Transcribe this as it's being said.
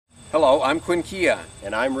Hello, I'm Quinn Keon.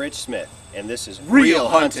 And I'm Rich Smith, and this is Real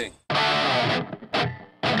Hunting.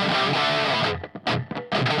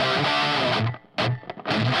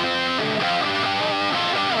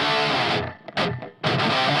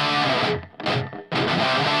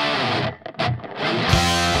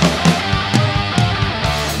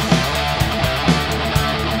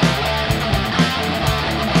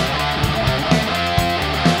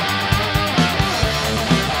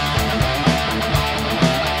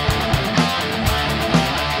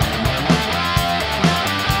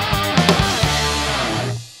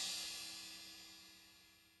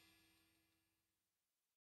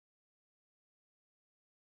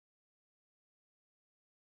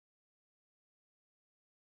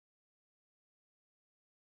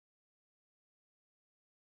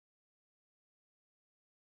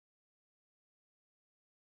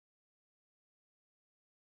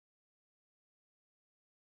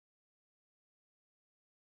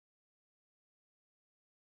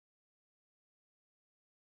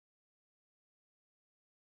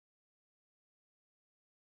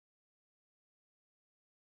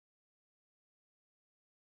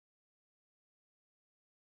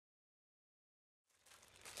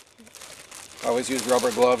 I always use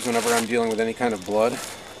rubber gloves whenever I'm dealing with any kind of blood.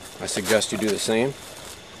 I suggest you do the same.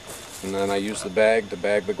 And then I use the bag to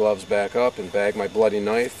bag the gloves back up and bag my bloody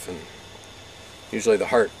knife, and usually the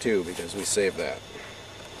heart too, because we save that.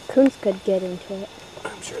 Coons could get into it.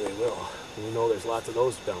 I'm sure they will. We know there's lots of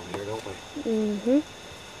those down here, don't we? Mm-hmm.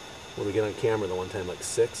 What did we get on camera the one time, like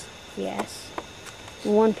 6? Yes.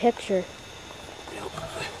 One picture. Yep.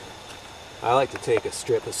 I like to take a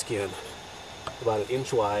strip of skin about 1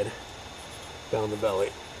 inch wide down the belly.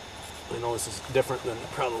 I know this is different than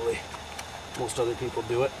probably most other people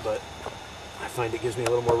do it, but I find it gives me a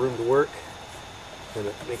little more room to work, and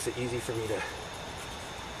it makes it easy for me to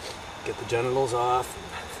get the genitals off.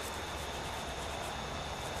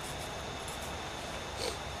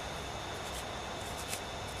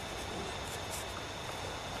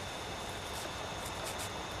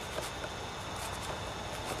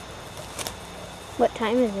 What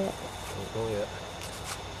time is it? I don't know yet.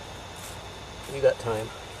 We got time.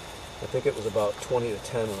 I think it was about 20 to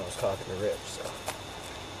 10 when I was talking to Rich, so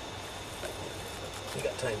we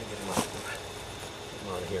got time to get him out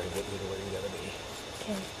of here and get you to where you gotta be.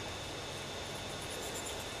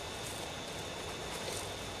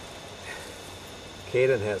 Okay.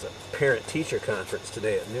 Caden has a parent-teacher conference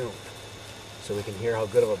today at noon, so we can hear how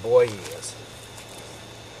good of a boy he is.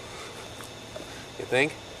 You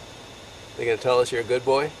think? They gonna tell us you're a good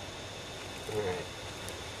boy? All right.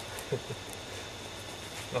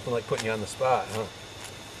 Nothing like putting you on the spot, huh? All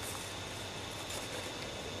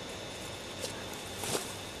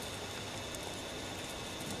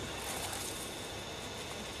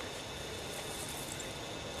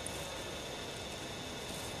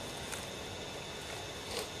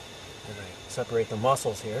right, separate the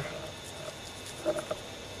muscles here. Got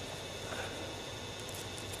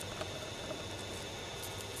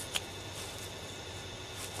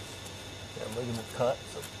a ligament cut,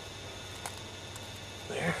 so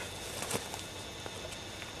there.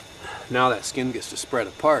 Now that skin gets to spread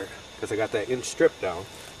apart because I got that inch strip down.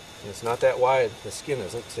 And it's not that wide, the skin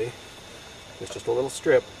isn't, see? It's just a little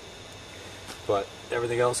strip, but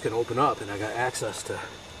everything else can open up, and I got access to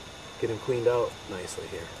get him cleaned out nicely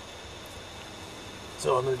here.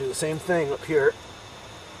 So I'm going to do the same thing up here.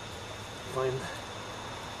 Find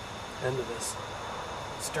the end of this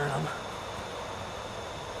sternum.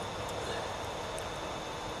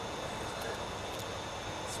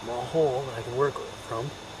 Small hole that I can work from.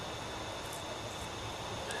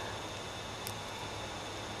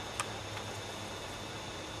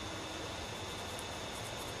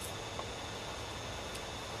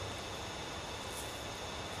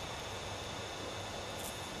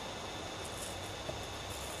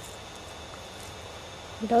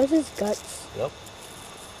 Those his guts. Yep.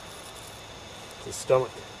 It's his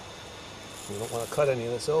stomach. You don't want to cut any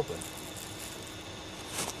of this open.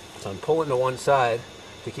 So I'm pulling to one side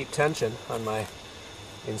to keep tension on my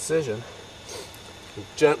incision. I'm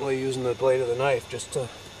gently using the blade of the knife just to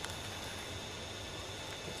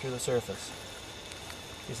get through the surface.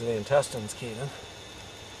 These are the intestines, Keaton.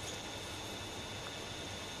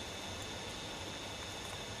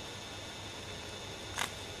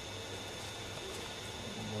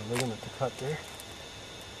 One more ligament to cut there.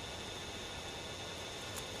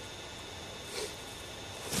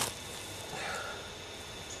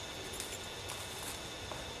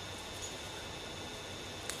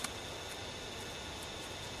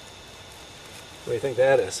 What do you think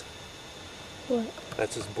that is? What?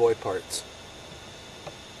 That's his boy parts.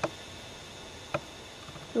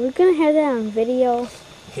 Are we gonna have that on video?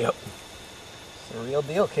 Yep. It's a real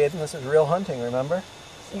deal, kid, and this is real hunting, remember?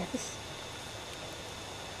 Yes.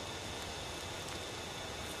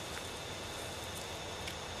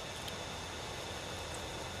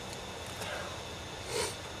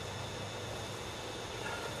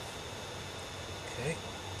 Okay,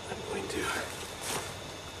 I'm going to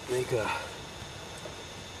make a...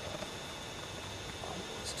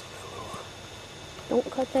 Don't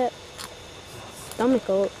cut that stomach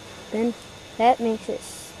out. Then that makes it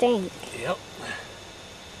stink. Yep.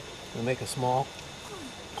 We'll make a small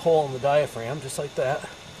hole in the diaphragm, just like that.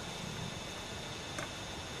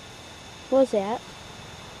 What's that?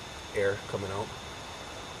 Air coming out.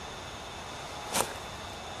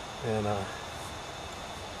 And the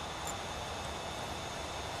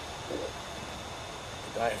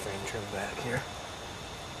diaphragm trim back here.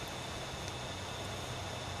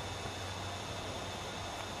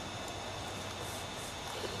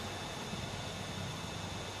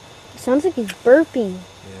 Sounds like he's burping.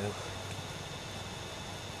 Yeah.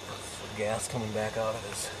 Gas coming back out of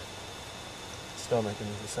his stomach and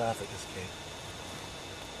his esophagus cake.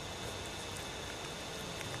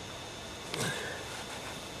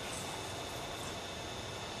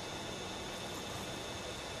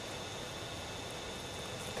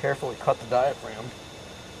 Carefully cut the diaphragm.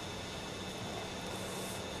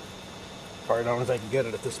 Far down as I can get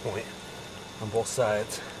it at this point on both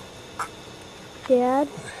sides. Dad,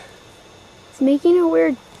 it's making a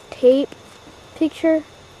weird tape picture.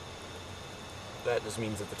 That just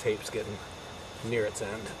means that the tape's getting near its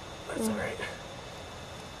end. That's alright.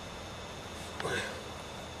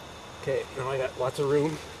 Okay, now I got lots of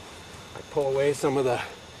room. I pull away some of the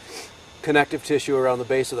connective tissue around the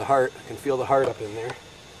base of the heart. I can feel the heart up in there.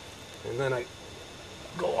 And then I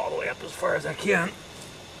go all the way up as far as I can.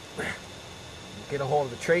 Get a hold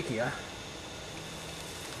of the trachea.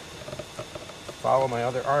 Follow my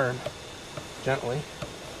other arm gently,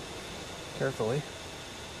 carefully,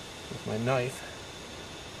 with my knife.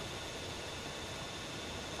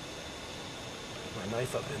 Put my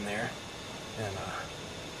knife up in there and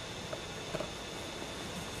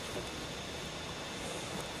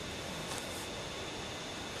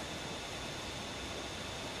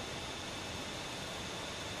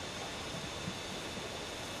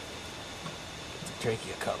get the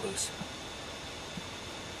trachea cut loose.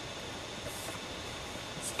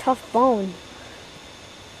 It's tough bone.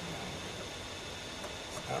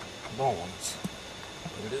 It's not bones,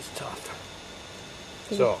 but it is tough.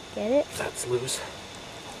 Did So, you get it? that's loose.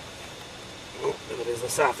 Oh, but his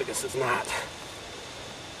esophagus is not.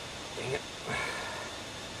 Dang it.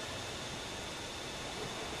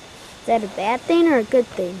 Is that a bad thing or a good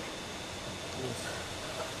thing?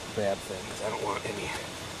 Bad thing, 'cause I don't want any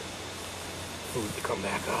food to come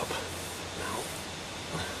back up. Now,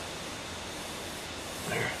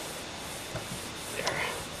 there. There.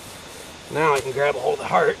 Now I can grab a hold of the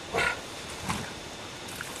heart.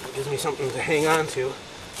 It gives me something to hang on to.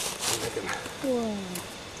 And I can Whoa.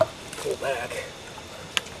 pull back.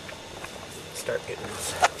 Start getting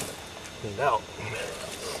this cleaned out.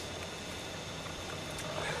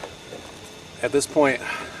 At this point,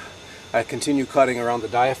 I continue cutting around the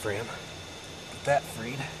diaphragm. Get that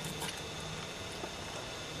freed.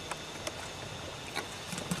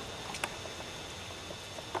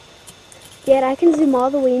 Dad, I can zoom all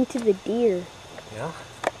the way into the deer. Yeah?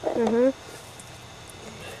 Uh-huh.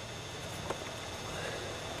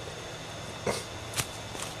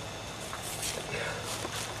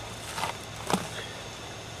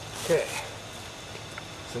 Okay.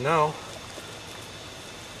 So now,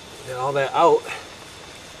 get all that out,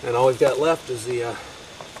 and all we've got left is the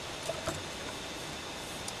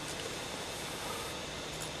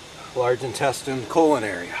large intestine colon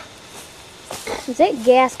area. Is that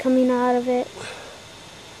gas coming out of it?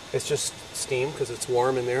 It's just steam because it's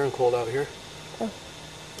warm in there and cold out here. Oh.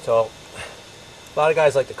 So, a lot of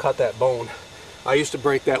guys like to cut that bone. I used to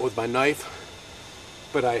break that with my knife,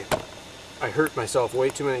 but I hurt myself way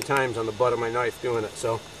too many times on the butt of my knife doing it.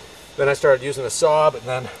 So then I started using a saw, but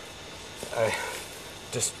then I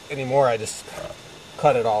just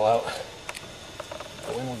cut it all out.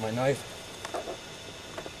 Go in with my knife.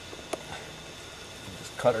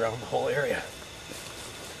 Just cut around the whole area.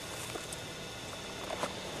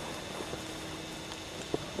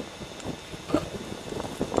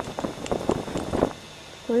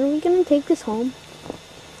 When are we gonna take this home?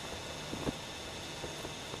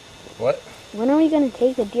 What? When are we gonna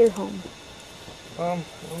take the deer home? I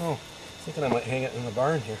don't know. Thinking I might hang it in the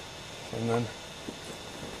barn here, and then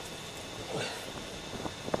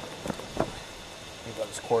maybe I'll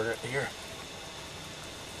just quarter it here.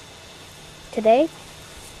 Today?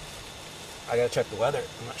 I gotta check the weather.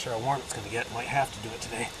 I'm not sure how warm it's gonna get. Might have to do it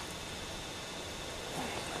today.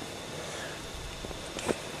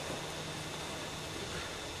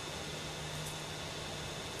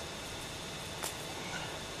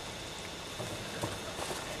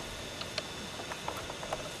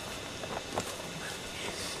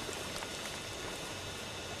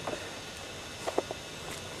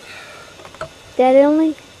 That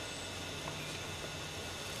only?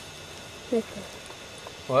 Okay.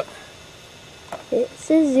 What? It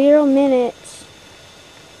says 0 minutes.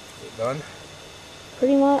 Is it done?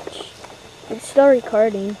 Pretty much. It's still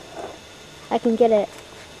recording. I can get it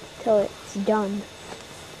till it's done.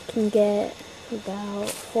 Can get about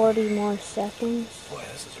 40 more seconds. Boy,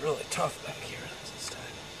 this is really tough back here this time.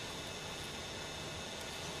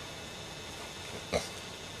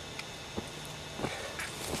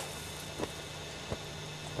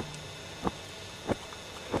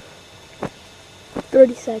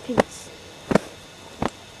 $30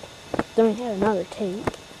 Then we have another tape.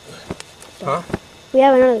 So Huh? we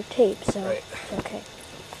have another tape, so Right. it's okay.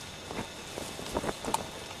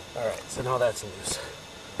 Alright, so now that's loose. So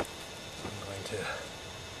I'm going to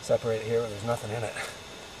separate it here where there's nothing in it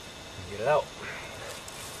and get it out.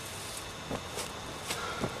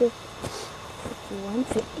 51,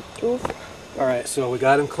 52. Alright, so we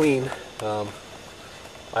got him clean.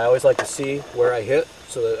 I always like to see where I hit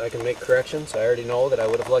so that I can make corrections. I already know that I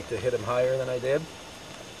would have liked to hit him higher than I did.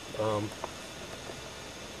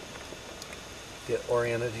 Get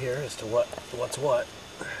oriented here as to what's what.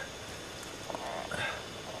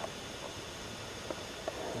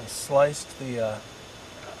 I sliced the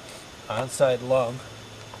onside lung,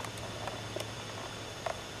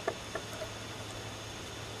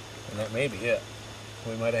 and that may be it.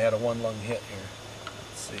 We might have had a one lung hit here.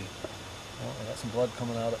 Let's see. Well, I got some blood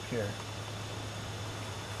coming out up here.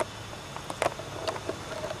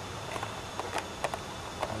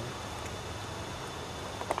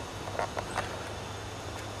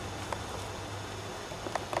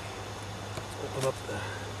 Open up the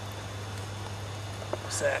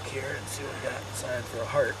sack here and see what we got inside for a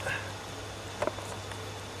heart.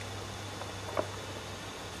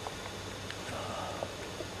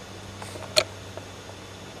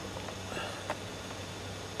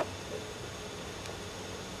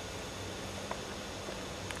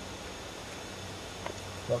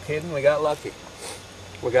 Well, Caden, we got lucky.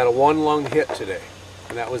 We got a one lung hit today,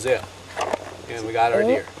 and that was it. And we got our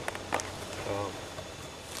deer.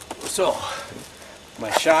 So, my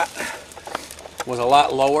shot was a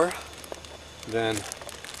lot lower than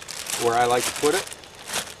where I like to put it.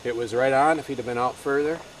 It was right on if he'd have been out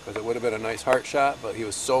further, because it would have been a nice heart shot, but he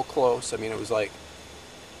was so close. I mean, it was like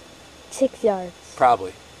 6 yards.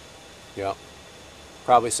 probably, yeah,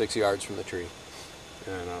 probably 6 yards from the tree.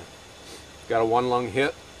 And got a one lung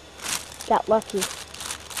hit. Got lucky.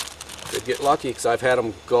 Did get lucky because I've had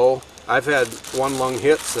them go. I've had one lung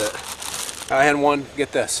hits that I had one.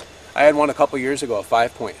 Get this, I had one a couple years ago, a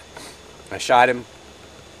 5-point. I shot him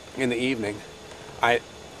in the evening.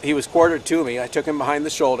 He was quartered to me. I took him behind the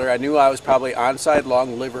shoulder. I knew I was probably onside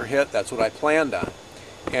lung liver hit. That's what I planned on,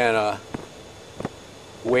 and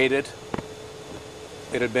waited.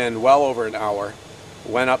 It had been well over an hour.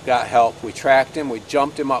 Went up, got help. We tracked him. We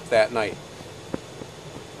jumped him up that night.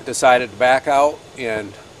 Decided to back out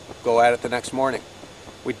and go at it the next morning.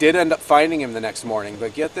 We did end up finding him the next morning,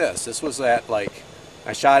 but get this. This was at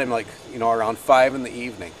I shot him around 5 in the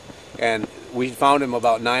evening. And we found him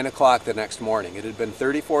about 9 o'clock the next morning. It had been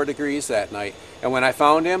 34 degrees that night. And when I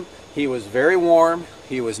found him, he was very warm.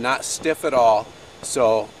 He was not stiff at all.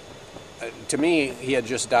 So to me, he had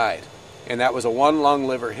just died. And that was a one lung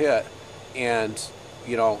liver hit. And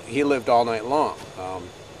he lived all night long.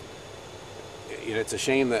 It's a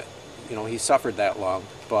shame that he suffered that long,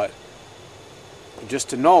 but just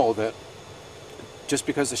to know that just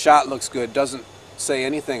because the shot looks good doesn't say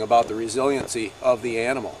anything about the resiliency of the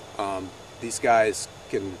animal. These guys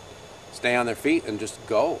can stay on their feet and just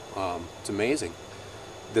go. It's amazing.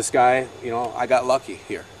 This guy, I got lucky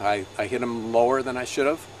here. I hit him lower than I should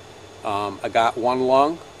have. I got one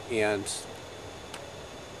lung, and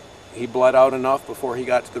he bled out enough before he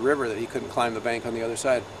got to the river that he couldn't climb the bank on the other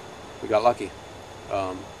side. We got lucky.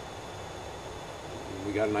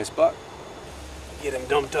 We got a nice buck. Get him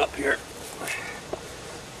dumped up here.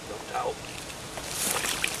 Dumped out.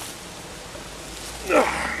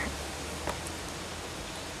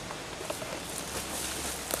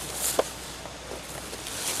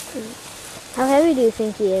 How heavy do you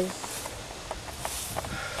think he is?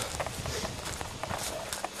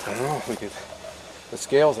 I don't know. The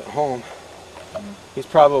scale's at home. He's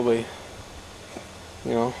probably,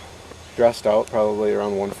 dressed out, probably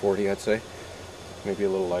around 140, I'd say. maybe a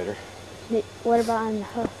little lighter. What about on the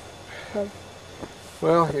hoof?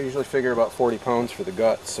 Well, I usually figure about 40 pounds for the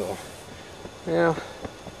gut, so yeah,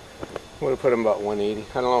 would have put him about 180.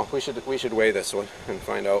 I don't know. We should weigh this one and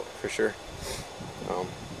find out for sure.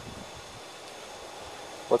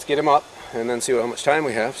 Let's get him up and then see how much time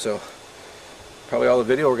we have. So probably all the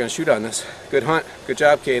video we're going to shoot on this. Good hunt. Good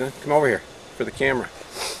job, Kaden. Come over here for the camera.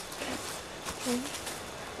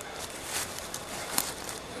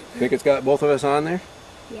 Think it's got both of us on there?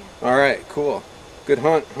 Yeah. All right, cool. Good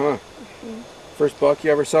hunt, huh? First buck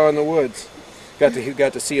you ever saw in the woods. You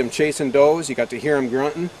got to see him chasing does. You got to hear him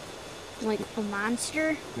grunting. Like a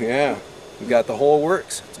monster? Yeah, you got the whole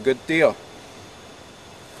works. It's a good deal.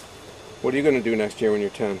 What are you going to do next year when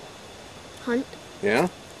you're 10? Hunt. Yeah?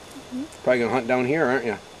 Probably going to hunt down here, aren't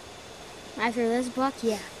you? After this buck,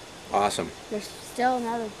 yeah. Awesome. There's still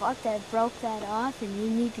another buck that broke that off, and you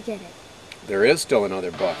need to get it. There is still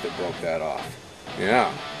another buck that broke that off.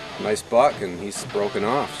 Yeah, nice buck, and he's broken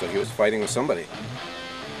off, so he was fighting with somebody.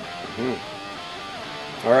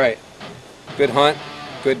 All right, good hunt,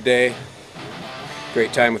 good day,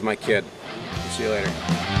 great time with my kid. See you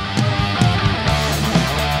later.